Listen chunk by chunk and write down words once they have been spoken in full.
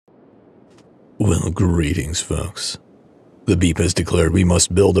Well, greetings, folks. The Beep has declared we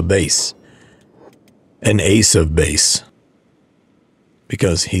must build a base. An ace of base.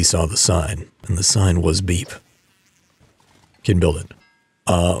 Because he saw the sign, and the sign was Beep. Can build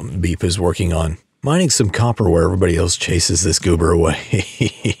it. Beep is working on mining some copper where everybody else chases this goober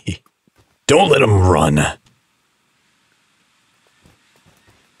away. Don't let him run.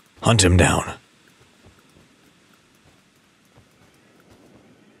 Hunt him down.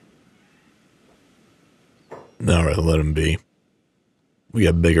 Alright, let him be. We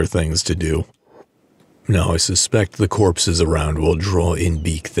got bigger things to do. Now, I suspect the corpses around will draw in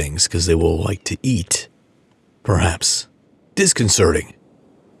beak things because they will like to eat. Perhaps. Disconcerting.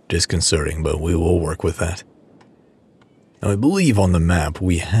 Disconcerting, but we will work with that. Now, I believe on the map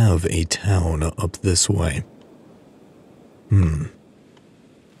we have a town up this way. There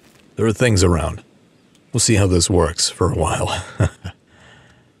are things around. We'll see how this works for a while.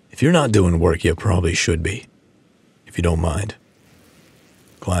 If you're not doing work, you probably should be. If you don't mind.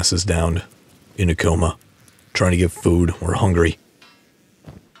 Glasses down. In a coma. Trying to get food. We're hungry.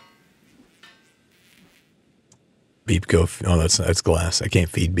 Beep go. Oh, that's glass. I can't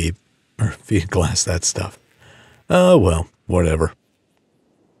feed Beep. Or feed glass that stuff. Oh, well. Whatever.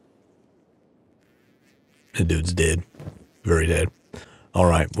 The dude's dead. Very dead.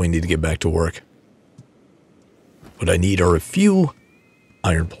 Alright, we need to get back to work. What I need are a few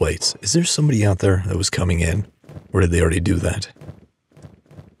iron plates. Is there somebody out there that was coming in? Or did they already do that?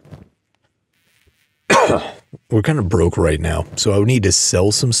 We're kind of broke right now, so I would need to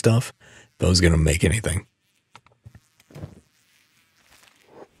sell some stuff if I was going to make anything.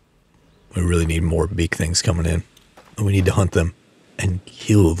 We really need more beak things coming in. And we need to hunt them and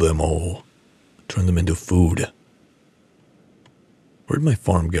kill them all. Turn them into food. Where'd my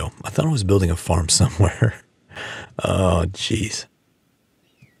farm go? I thought I was building a farm somewhere. Oh, jeez.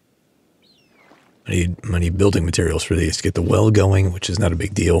 I need building materials for these to get the well going, which is not a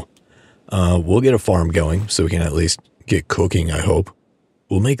big deal. We'll get a farm going so we can at least get cooking, I hope.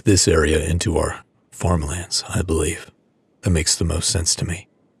 We'll make this area into our farmlands, I believe. That makes the most sense to me.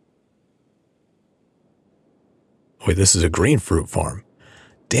 Wait, this is a green fruit farm.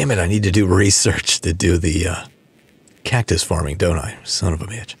 Damn it, I need to do research to do the cactus farming, don't I? Son of a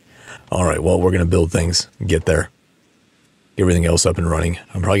bitch. Alright, well, we're going to build things and get there. Get everything else up and running.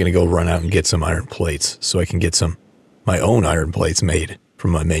 I'm probably going to go run out and get some iron plates so I can get my own iron plates made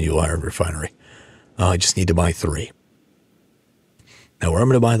from my manual iron refinery. I just need to buy 3. Now, where I'm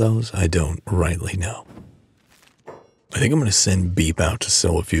going to buy those, I don't rightly know. I think I'm going to send Beep out to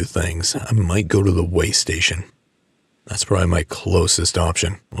sell a few things. I might go to the way station. That's probably my closest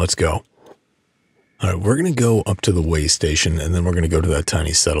option. Let's go. Alright, we're going to go up to the way station, and then we're going to go to that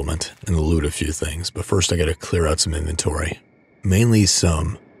tiny settlement and loot a few things. But first, I got to clear out some inventory. Mainly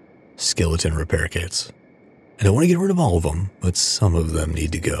some skeleton repair kits. I don't want to get rid of all of them, but some of them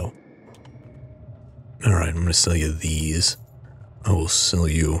need to go. Alright, I'm going to sell you these. I will sell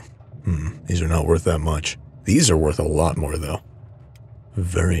you... these are not worth that much. These are worth a lot more, though.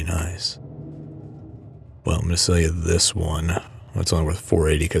 Very nice. Well, I'm going to sell you this one. That's only worth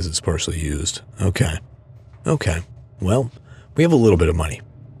 480 because it's partially used. Okay. Okay. Well, we have a little bit of money,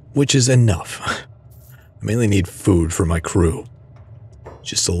 which is enough. I mainly need food for my crew.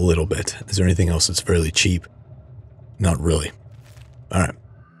 Just a little bit. Is there anything else that's fairly cheap? Not really. Alright.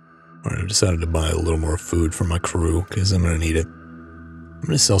 Alright, I've decided to buy a little more food for my crew because I'm going to need it. I'm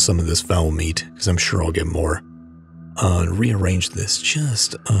going to sell some of this foul meat because I'm sure I'll get more. Rearrange this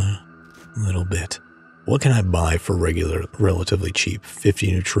just a little bit. What can I buy for relatively cheap?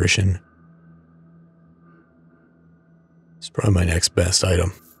 50 nutrition. It's probably my next best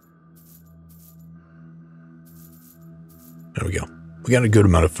item. There we go. We got a good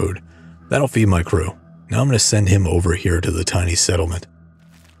amount of food. That'll feed my crew. Now I'm going to send him over here to the tiny settlement.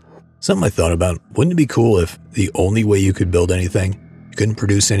 Something I thought about, wouldn't it be cool if the only way you could build anything, you couldn't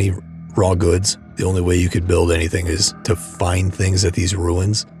produce any raw goods, the only way you could build anything is to find things at these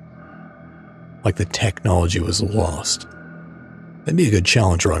ruins? Like the technology was lost. That'd be a good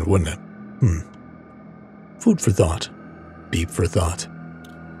challenge run, wouldn't it? Food for thought. Beep for thought.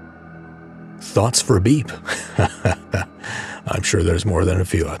 Thoughts for Beep. I'm sure there's more than a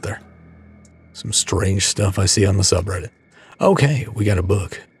few out there. Some strange stuff I see on the subreddit. Okay, we got a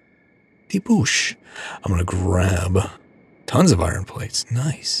book. Deboosh. I'm gonna grab tons of iron plates.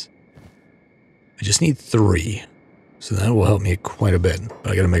 Nice. I just need 3. So that will help me quite a bit.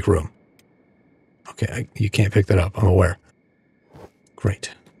 But I gotta make room. Okay, you can't pick that up. I'm aware.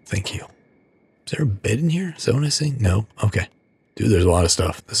 Great. Thank you. Is there a bed in here? Is that what I see? No? Okay. Dude, there's a lot of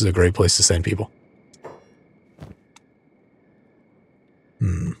stuff. This is a great place to send people.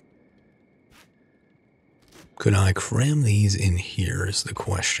 Could I cram these in here is the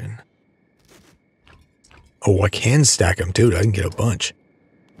question. Oh, I can stack them too. I can get a bunch.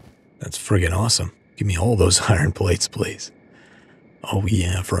 That's friggin' awesome. Give me all those iron plates, please. Oh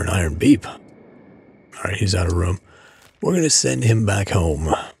yeah, for an iron beep. Alright, he's out of room. We're gonna send him back home.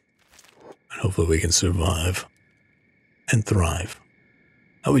 And hopefully we can survive. And thrive.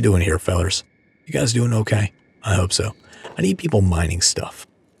 How we doing here, fellers? You guys doing okay? I hope so. I need people mining stuff.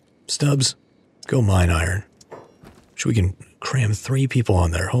 Stubbs, go mine iron. So we can cram 3 people on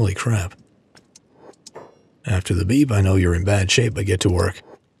there. Holy crap. After the beep, I know you're in bad shape, but get to work.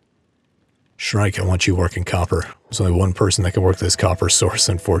 Shrike, I want you working copper. There's only one person that can work this copper source,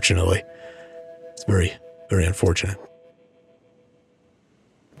 unfortunately. It's very, very unfortunate.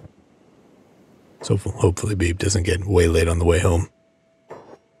 So hopefully Beep doesn't get way late on the way home.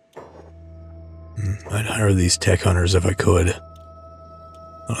 I'd hire these tech hunters if I could.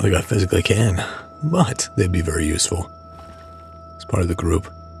 I don't think I physically can, but they'd be very useful as part of the group.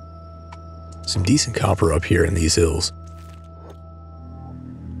 Some decent copper up here in these hills.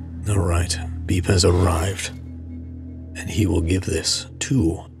 Alright, Beep has arrived, and he will give this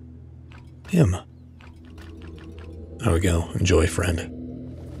to him. There we go. Enjoy,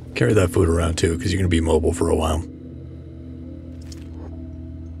 friend. Carry that food around too, because you're going to be mobile for a while.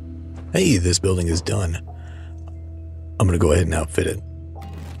 Hey, this building is done. I'm going to go ahead and outfit it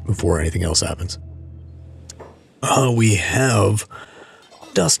before anything else happens. We have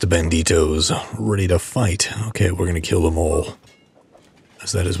dust banditos ready to fight. Okay, we're going to kill them all,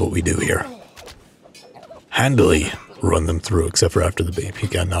 as that is what we do here. Handily run them through, except for after the beep. He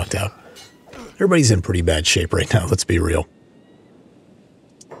got knocked out. Everybody's in pretty bad shape right now, let's be real.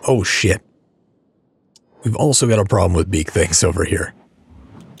 Oh shit. We've also got a problem with beak things over here.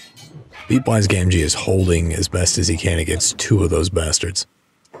 Beepwise Gamgee is holding as best as he can against 2 of those bastards.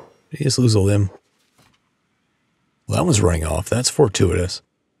 Did he just lose a limb? Well, that one's running off. That's fortuitous.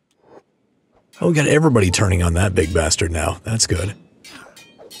 Oh, we got everybody turning on that big bastard now. That's good.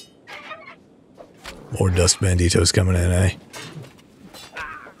 More dust banditos coming in, eh?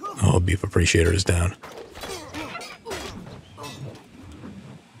 Oh, Beef Appreciator is down.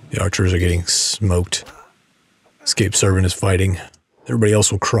 The archers are getting smoked. Escape Servant is fighting. Everybody else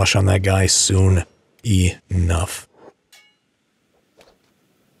will crush on that guy soon enough.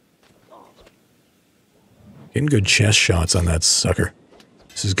 Getting good chest shots on that sucker.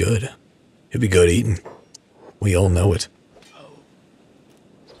 This is good. It'll be good eating. We all know it.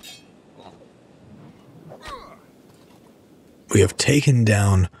 We have taken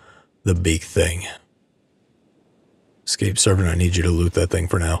down the beak thing. Escape Servant, I need you to loot that thing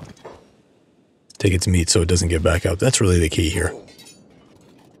for now. Take its meat so it doesn't get back up. That's really the key here.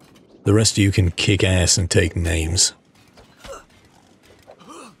 The rest of you can kick ass and take names.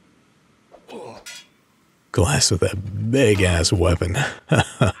 Glass with that big-ass weapon.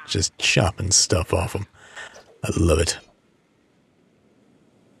 Just chopping stuff off him. I love it.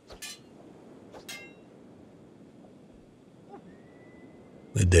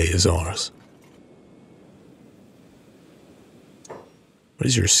 The day is ours. What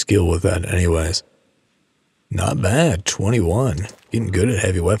is your skill with that anyways? Not bad, 21. Getting good at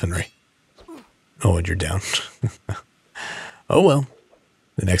heavy weaponry. Oh, and you're down. Oh well.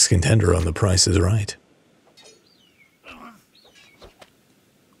 The next contender on The Price is Right.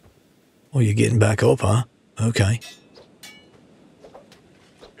 Oh, you're getting back up, huh? Okay.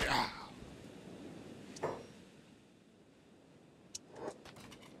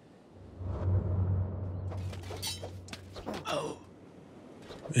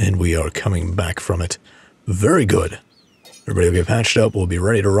 And we are coming back from it. Very good. Everybody will get patched up. We'll be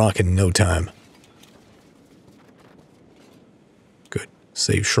ready to rock in no time. Good.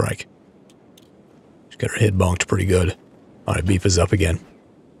 Save Shrike. She's got her head bonked pretty good. Alright, Beef is up again.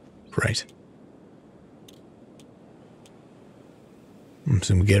 Great.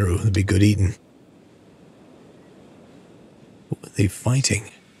 Some Geru. That'd be good eating. What are they fighting?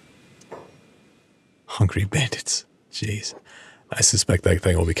 Hungry bandits. Jeez. I suspect that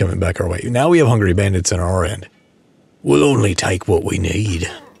thing will be coming back our way. Now we have hungry bandits on our end. We'll only take what we need.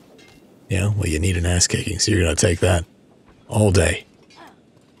 Yeah, well, you need an ass kicking, so you're going to take that all day.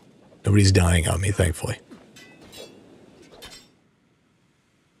 Nobody's dying on me, thankfully.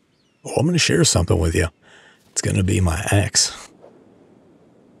 Oh, I'm going to share something with you. It's going to be my axe.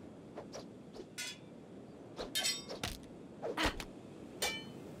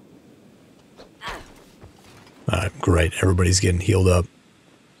 Alright, great. Everybody's getting healed up.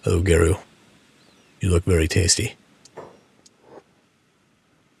 Hello, Geru. You look very tasty.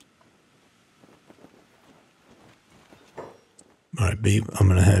 Alright, Beep, I'm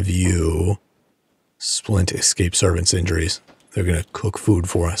going to have you Splint escape servants' injuries. They're going to cook food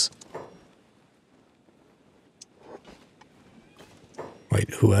for us. Wait,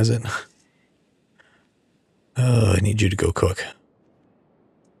 who has it? Oh, I need you to go cook.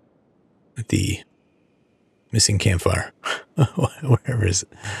 At the missing campfire. Wherever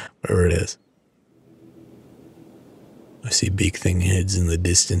it is. I see big thing heads in the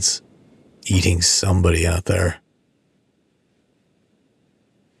distance. Eating somebody out there.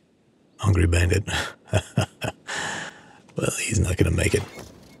 Hungry bandit. Well, he's not going to make it.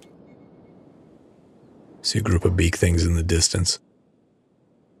 See a group of beak things in the distance.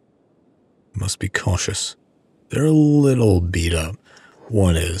 Must be cautious. They're a little beat up.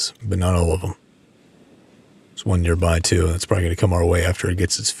 One is, but not all of them. There's one nearby too. That's probably going to come our way after it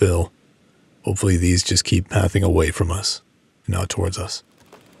gets its fill. Hopefully these just keep pathing away from us, not towards us.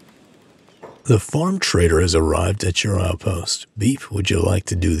 The farm trader has arrived at your outpost. Beef, would you like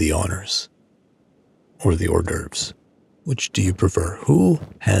to do the honors? Or the hors d'oeuvres? Which do you prefer? Who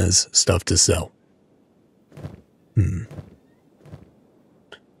has stuff to sell?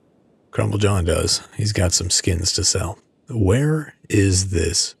 Crumble John does. He's got some skins to sell. Where is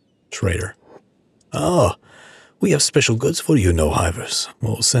this trader? Oh, we have special goods for you, no Hivers.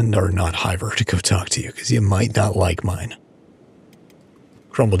 We'll send our not Hiver to go talk to you, because you might not like mine.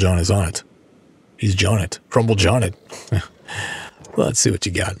 Crumble John is on it. He's John it. Crumble John it. Well, let's see what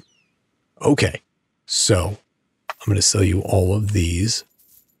you got. Okay, so I'm going to sell you all of these.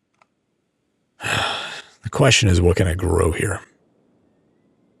 The question is, what can I grow here?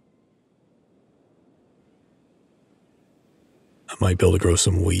 I might be able to grow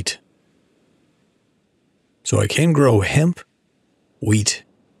some wheat. So I can grow hemp, wheat,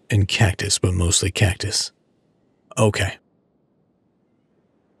 and cactus, but mostly cactus. Okay.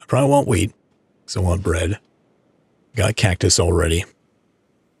 I probably want wheat, because I want bread. Got cactus already.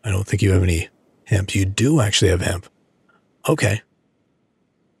 I don't think you have any hemp. You do actually have hemp. Okay.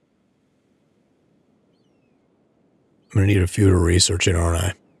 I'm going to need a few to research it, aren't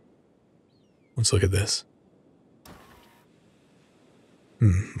I? Let's look at this.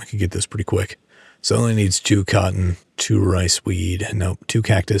 I can get this pretty quick. So it only needs 2 cotton, 2 rice weed, no, 2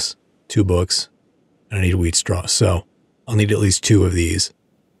 cactus, 2 books, and I need wheat straw. So I'll need at least 2 of these.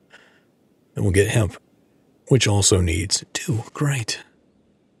 And we'll get hemp, which also needs 2. Great.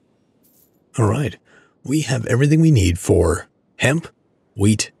 All right. We have everything we need for hemp,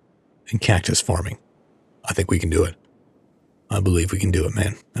 wheat, and cactus farming. I think we can do it. I believe we can do it,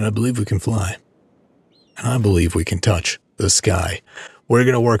 man. And I believe we can fly. And I believe we can touch the sky. We're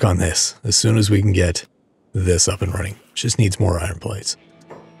going to work on this as soon as we can get this up and running. Just needs more iron plates.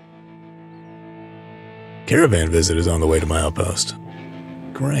 Caravan visit is on the way to my outpost.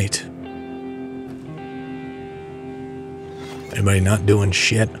 Great. Anybody not doing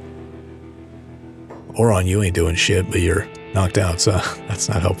shit? Oron, you ain't doing shit, but you're knocked out, so that's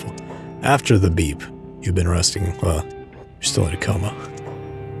not helpful. After the beep, you've been resting. Well, you're still in a coma.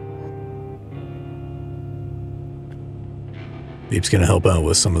 Beep's going to help out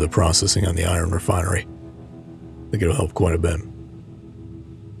with some of the processing on the iron refinery. I think it'll help quite a bit.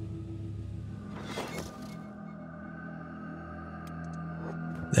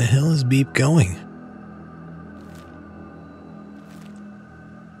 The hell is Beep going?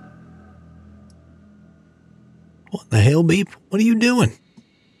 What the hell, Beep? What are you doing?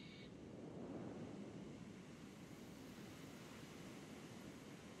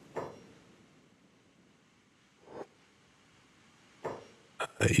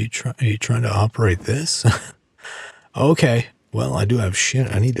 Are you trying to operate this? Okay. Well, I do have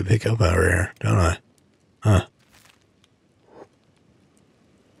shit I need to pick up out of here, don't I? Huh.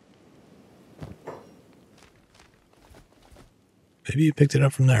 Maybe you picked it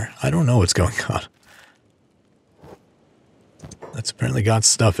up from there. I don't know what's going on. That's apparently got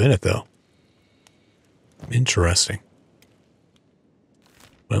stuff in it, though. Interesting.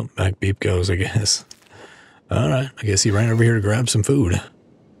 Well, back Beep goes, I guess. Alright, I guess he ran over here to grab some food.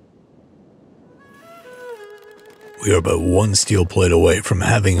 We are about 1 steel plate away from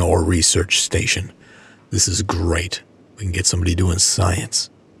having our research station. This is great. We can get somebody doing science.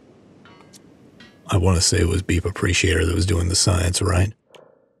 I want to say it was Beep Appreciator that was doing the science, right?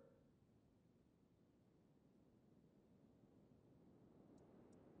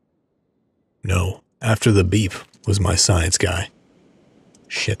 No, after the Beep was my science guy.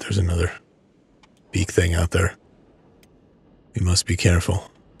 Shit, there's another beak thing out there. We must be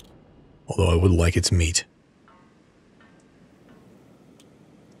careful. Although I would like its meat.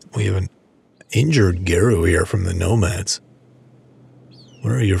 We have an injured Garu here from the Nomads.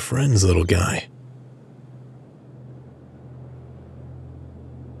 Where are your friends, little guy?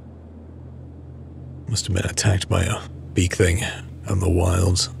 Must have been attacked by a beak thing out in the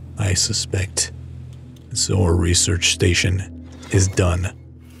wilds, I suspect. So our research station is done.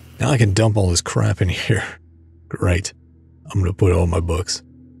 Now I can dump all this crap in here. Great. I'm gonna put all my books.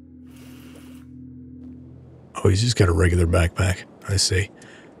 Oh, he's just got a regular backpack. I see.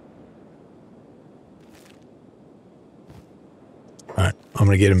 Alright, I'm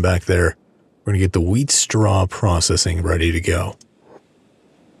gonna get him back there. We're gonna get the wheat straw processing ready to go.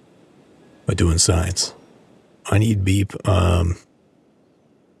 By doing science. I need beep, after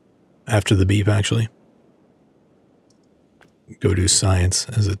the beep, actually. Go do science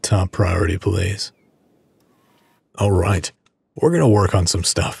as a top priority, please. Alright, we're gonna work on some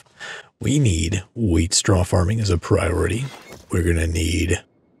stuff. We need wheat straw farming as a priority. We're gonna need...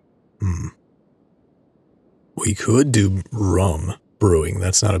 We could do rum brewing.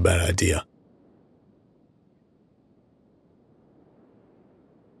 That's not a bad idea.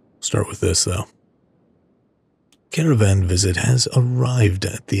 Start with this, though. Caravan visit has arrived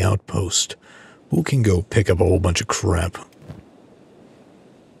at the outpost. Who can go pick up a whole bunch of crap?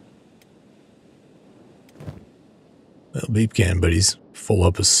 Well, Beep can, but he's full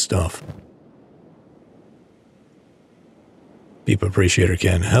up of stuff. Beep Appreciator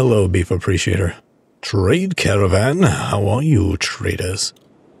can. Hello, Beep Appreciator. Trade Caravan? How are you, traders?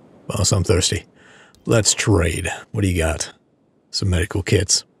 Boss, I'm thirsty. Let's trade. What do you got? Some medical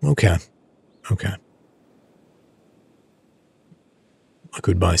kits. Okay. Okay. I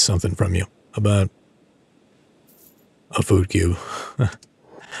could buy something from you. About a food cube.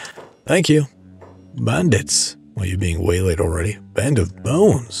 Thank you. Bandits. Well, you're being waylaid already. Band of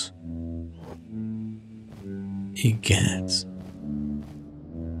bones. Egads.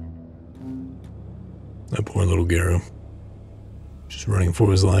 That poor little Garo. Just running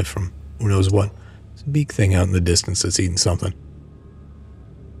for his life from who knows what. There's a beak thing out in the distance that's eating something.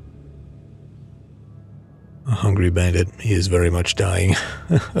 A hungry bandit. He is very much dying.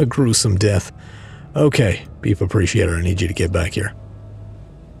 A gruesome death. Okay, Beef Appreciator, I need you to get back here.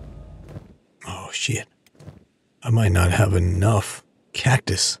 Oh, shit. I might not have enough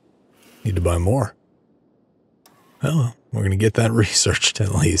cactus. Need to buy more. Oh, we're going to get that researched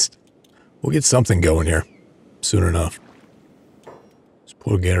at least. We'll get something going here. Soon enough. This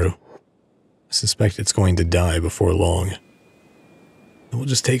poor Garu. I suspect it's going to die before long. And we'll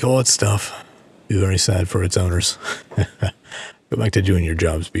just take all its stuff. Be very sad for its owners. Go back to doing your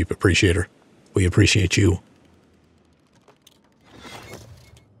jobs, Beep Appreciator. We appreciate you.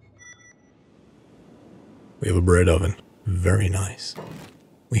 We have a bread oven. Very nice.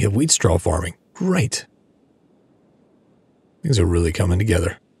 We have wheat straw farming. Great. Things are really coming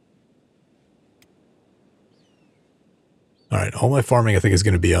together. Alright, all my farming I think is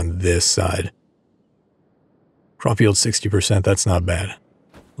going to be on this side. Crop yield 60%, that's not bad.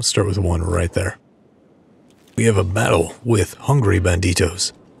 Let's start with one right there. We have a battle with hungry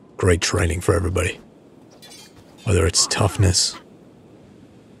banditos. Great training for everybody. Whether it's toughness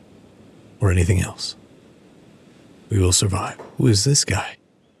or anything else. We will survive. Who is this guy?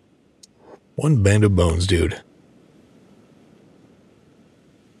 One band of bones, dude.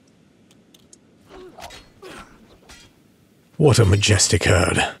 What a majestic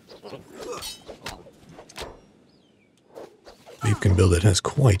herd. Beep can build it. Has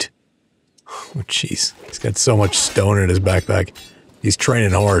quite. Oh, jeez. He's got so much stone in his backpack. He's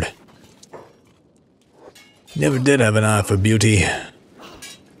training hard. Never did have an eye for beauty.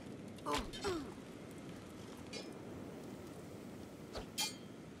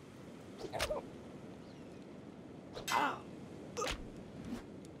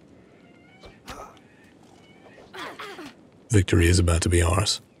 Victory is about to be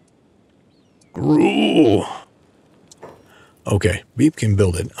ours. Gruel. Okay, Beep can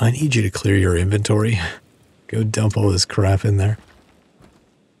build it. I need you to clear your inventory. Go dump all this crap in there.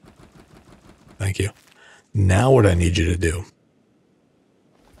 Thank you. Now what I need you to do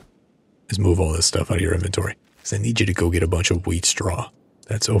is move all this stuff out of your inventory. Because I need you to go get a bunch of wheat straw.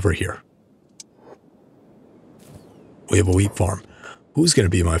 That's over here. We have a wheat farm. Who's going to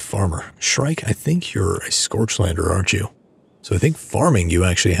be my farmer? Shrike, I think you're a Scorchlander, aren't you? So I think farming, you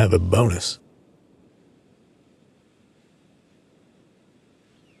actually have a bonus.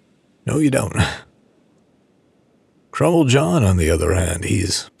 No, you don't. Crumble John, on the other hand,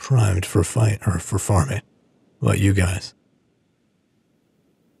 he's primed for for farming. What about you guys?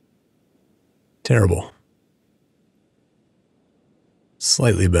 Terrible.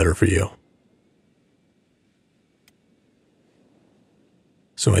 Slightly better for you.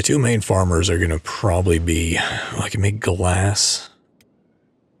 So my two main farmers are going to probably be, I can make glass,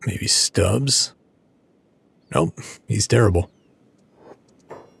 maybe Stubbs. Nope, he's terrible.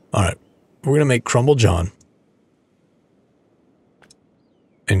 Alright, we're we're going to make Crumble John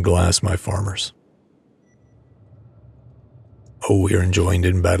and glass my farmers. Oh, we are joined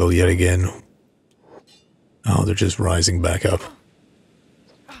in battle yet again. Oh, they're just rising back up.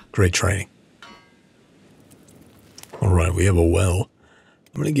 Great training. Alright, we have a well.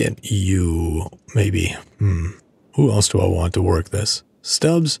 I'm going to get you, maybe. Who else do I want to work this?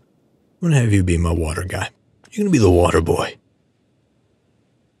 Stubbs, I'm going to have you be my water guy. You're going to be the water boy.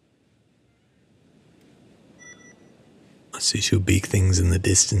 I see two big things in the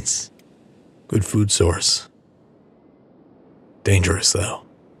distance. Good food source. Dangerous, though.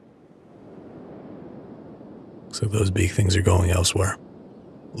 Looks like those big things are going elsewhere.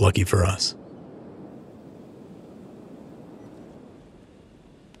 Lucky for us.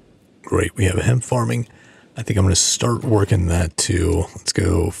 Great, we have hemp farming. I think I'm going to start working that too. Let's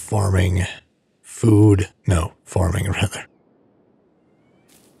go farming food. No, farming rather.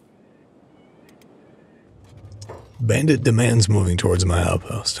 Bandit demands moving towards my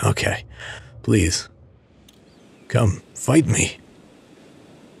outpost. Okay, please. Come, fight me.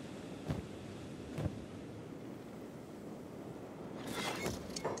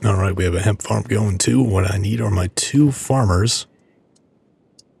 Alright, we have a hemp farm going too. What I need are my 2 farmers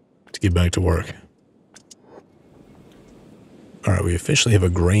to get back to work. Alright, we officially have a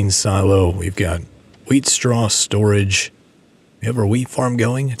grain silo. We've got wheat straw storage. We have our wheat farm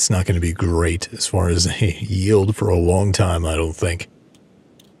going. It's not going to be great as far as a yield for a long time, I don't think.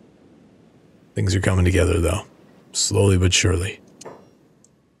 Things are coming together, though. Slowly but surely.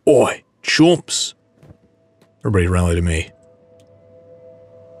 Oi, chumps! Everybody rally to me.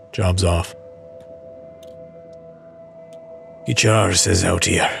 Job's off. Get your arses out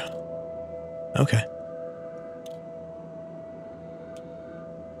here. Okay.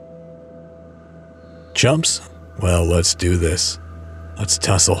 Chumps? Well, let's do this. Let's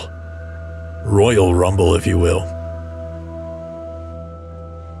tussle. Royal Rumble, if you will.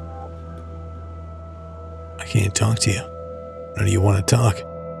 I can't talk to you. None of you want to talk.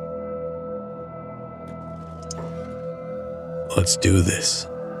 Let's do this.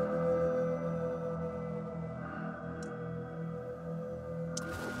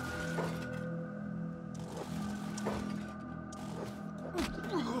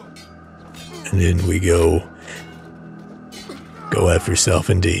 And in we go. Go F yourself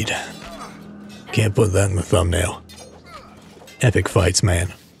indeed. Can't put that in the thumbnail. Epic fights,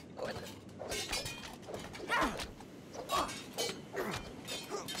 man.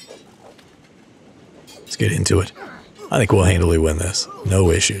 Let's get into it. I think we'll handily win this.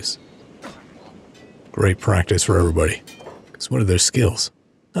 No issues. Great practice for everybody. Because what are their skills?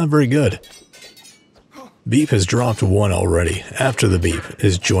 Not very good. Beep has dropped 1 already. After the beep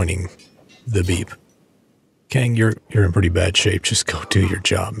is joining the beep. Kang, you're in pretty bad shape. Just go do your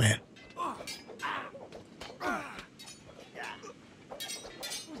job, man.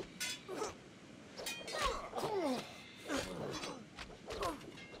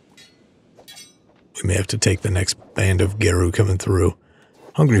 We may have to take the next band of Geru coming through.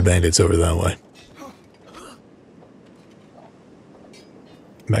 Hungry bandits over that way.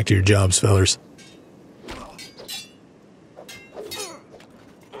 Back to your jobs, fellers.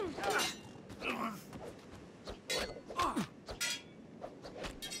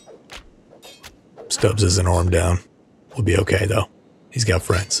 Stubbs is an arm down. We'll be okay, though. He's got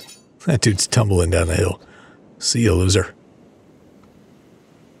friends. That dude's tumbling down the hill. See ya, loser.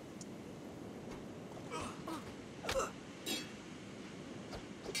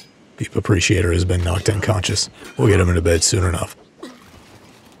 Beep Appreciator has been knocked unconscious. We'll get him into bed soon enough.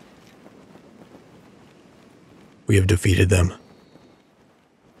 We have defeated them.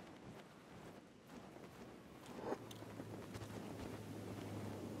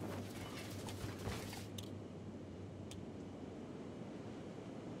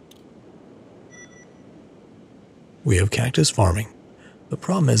 We have cactus farming. The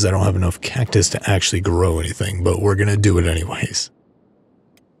problem is I don't have enough cactus to actually grow anything, but we're going to do it anyways.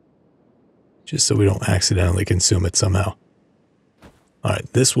 Just so we don't accidentally consume it somehow.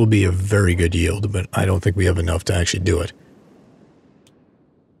 Alright, this will be a very good yield, but I don't think we have enough to actually do it.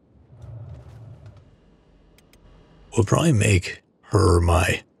 We'll probably make her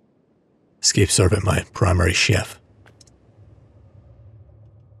my escape servant, my primary chef.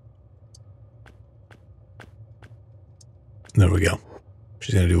 There we go.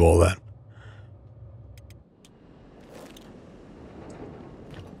 She's going to do all that.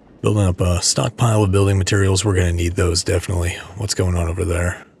 Building up a stockpile of building materials. We're going to need those, definitely. What's going on over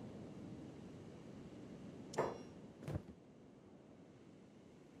there?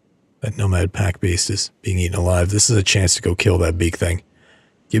 That nomad pack beast is being eaten alive. This is a chance to go kill that big thing.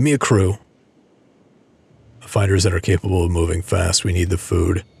 Give me a crew. fighters that are capable of moving fast. We need the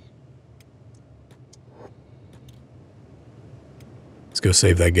food. Let's go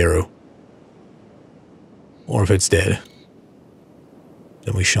save that Garu. Or if it's dead,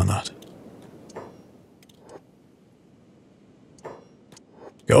 then we shall not.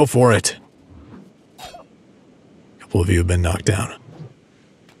 Go for it. A couple of you have been knocked down.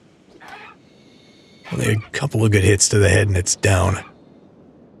 Only a couple of good hits to the head and it's down.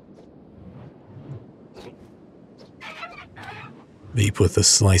 Beep with the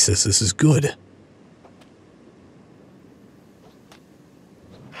slices. This is good.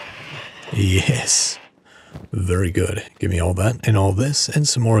 Yes. Very good. Give me all that and all this and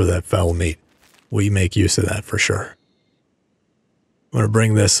some more of that foul meat. We make use of that for sure. I'm going to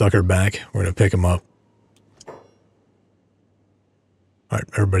bring this sucker back. We're going to pick him up. Alright,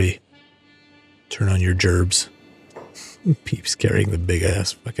 everybody. Turn on your gerbs. Peeps carrying the big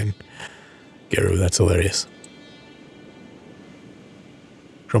ass fucking Garu. That's hilarious.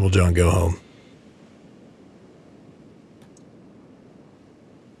 Trouble John, go home.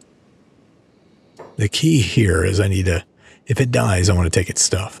 The key here is I need to, if it dies, I want to take its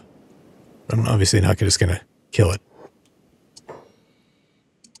stuff. I'm obviously not just going to kill it.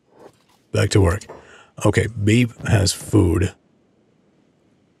 Back to work. Okay, Beep has food.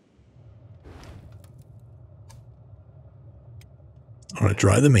 I'm going to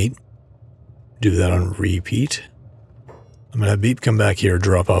dry the meat. Do that on repeat. I'm going to have Beep come back here,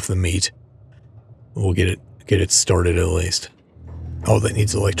 drop off the meat. We'll get it started at least. Oh, that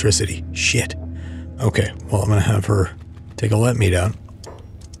needs electricity. Shit. Okay, well, I'm going to have her take all that meat out.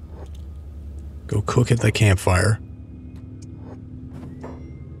 Go cook at the campfire.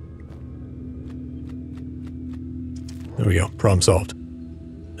 There we go. Problem solved.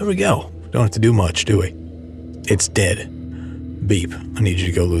 There we go. Don't have to do much, do we? It's dead. Beep. I need you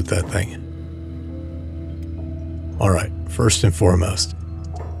to go loot that thing. Alright, first and foremost,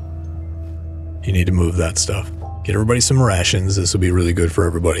 you need to move that stuff. Get everybody some rations. This will be really good for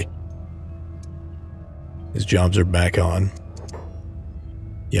everybody. His jobs are back on.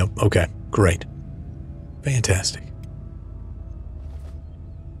 Yep, okay, great. Fantastic.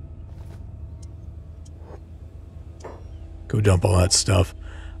 Go dump all that stuff.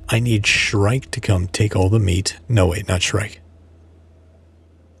 I need Shrike to come take all the meat. No, wait, not Shrike.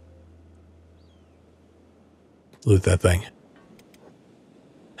 Loot that thing.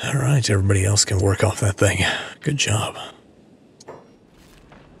 Alright, everybody else can work off that thing. Good job.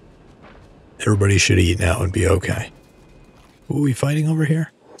 Everybody should eat now and be okay. Who are we fighting over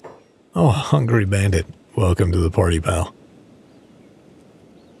here? Oh, Hungry Bandit. Welcome to the party, pal.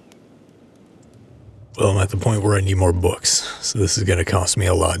 Well, I'm at the point where I need more books, so this is going to cost me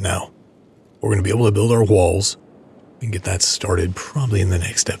a lot now. We're going to be able to build our walls and get that started probably in the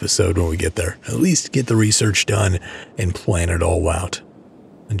next episode when we get there. At least get the research done and plan it all out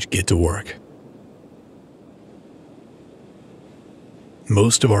and get to work.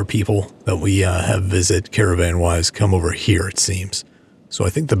 Most of our people that we have visit caravan-wise come over here, it seems. So I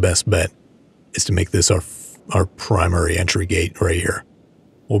think the best bet is to make this our primary entry gate right here.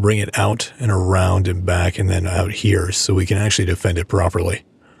 We'll bring it out and around and back and then out here so we can actually defend it properly.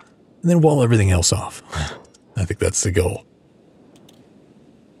 And then wall everything else off. I think that's the goal.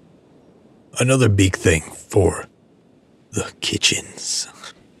 Another big thing for the kitchens.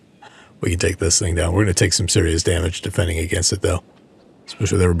 We can take this thing down. We're going to take some serious damage defending against it, though.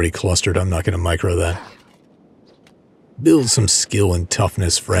 Especially with everybody clustered, I'm not going to micro that. Build some skill and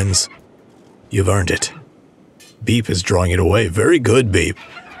toughness, friends. You've earned it. Beep is drawing it away. Very good, Beep.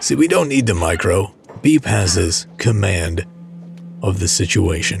 See, we don't need the micro. Beep has his command of the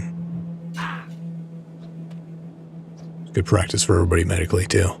situation. Good practice for everybody medically,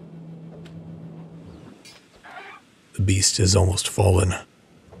 too. The beast has almost fallen.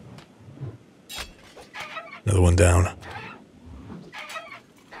 Another one down. A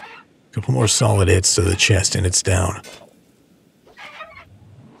couple more solid hits to the chest and it's down.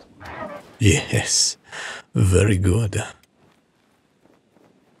 Yes. Very good.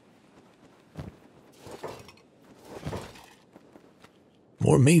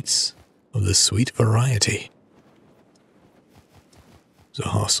 More meats of the sweet variety. There's a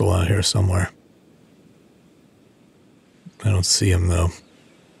hostile out here somewhere. I don't see him, though.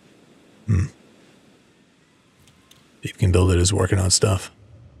 Beep can build it is working on stuff.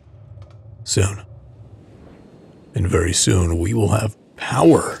 Soon. And very soon we will have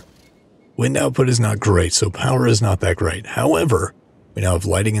power. Wind output is not great, so power is not that great. However, we now have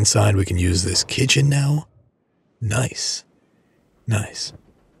lighting inside. We can use this kitchen now. Nice. Nice.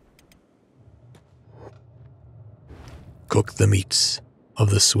 Cook the meats of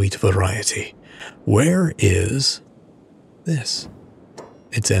the sweet variety. Where is this?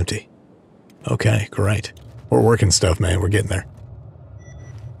 It's empty. Okay, great. We're working stuff, man. We're getting there.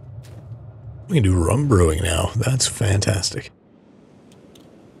 We can do rum brewing now. That's fantastic.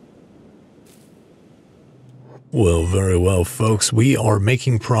 Well, very well, folks. We are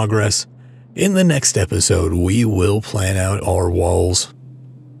making progress. In the next episode, we will plan out our walls.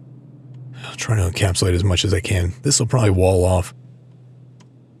 I'll try to encapsulate as much as I can. This will probably wall off.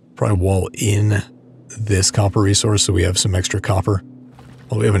 Probably wall in this copper resource so we have some extra copper.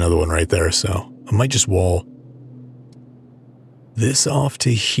 Well, we have another one right there, so I might just wall this off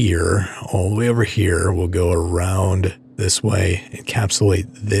to here. All the way over here. We'll go around this way. Encapsulate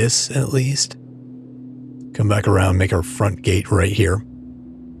this at least. Come back around, make our front gate right here.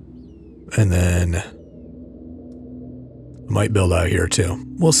 And then I might build out here too.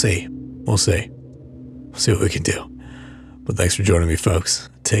 We'll see. We'll see. We'll see what we can do. But thanks for joining me, folks.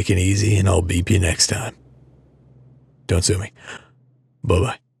 Take it easy, and I'll beep you next time. Don't sue me.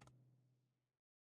 Bye-bye.